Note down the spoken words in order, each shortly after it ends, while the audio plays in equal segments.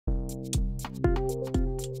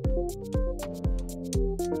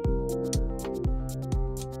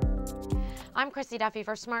I'm Christy Duffy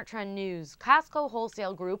for Smart Trend News. Costco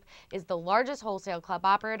Wholesale Group is the largest wholesale club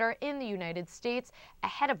operator in the United States,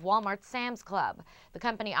 ahead of Walmart's Sam's Club. The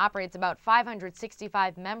company operates about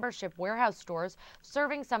 565 membership warehouse stores,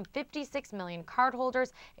 serving some 56 million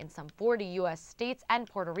cardholders in some 40 U.S. states and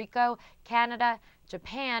Puerto Rico, Canada,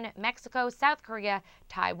 Japan, Mexico, South Korea,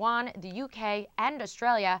 Taiwan, the UK, and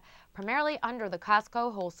Australia, primarily under the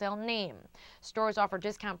Costco Wholesale name. Stores offer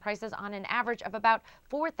discount prices on an average of about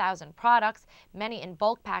 4,000 products, many in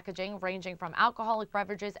bulk packaging ranging from alcoholic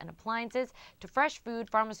beverages and appliances to fresh food,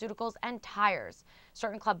 pharmaceuticals, and tires.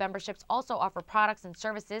 Certain club memberships also offer products and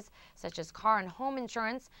services such as car and home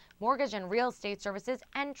insurance, mortgage and real estate services,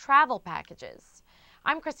 and travel packages.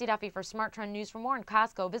 I'm Christy Duffy for Smart Trend News. For more on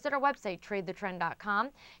Costco, visit our website, tradethetrend.com.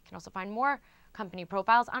 You can also find more company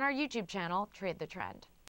profiles on our YouTube channel, Trade the Trend.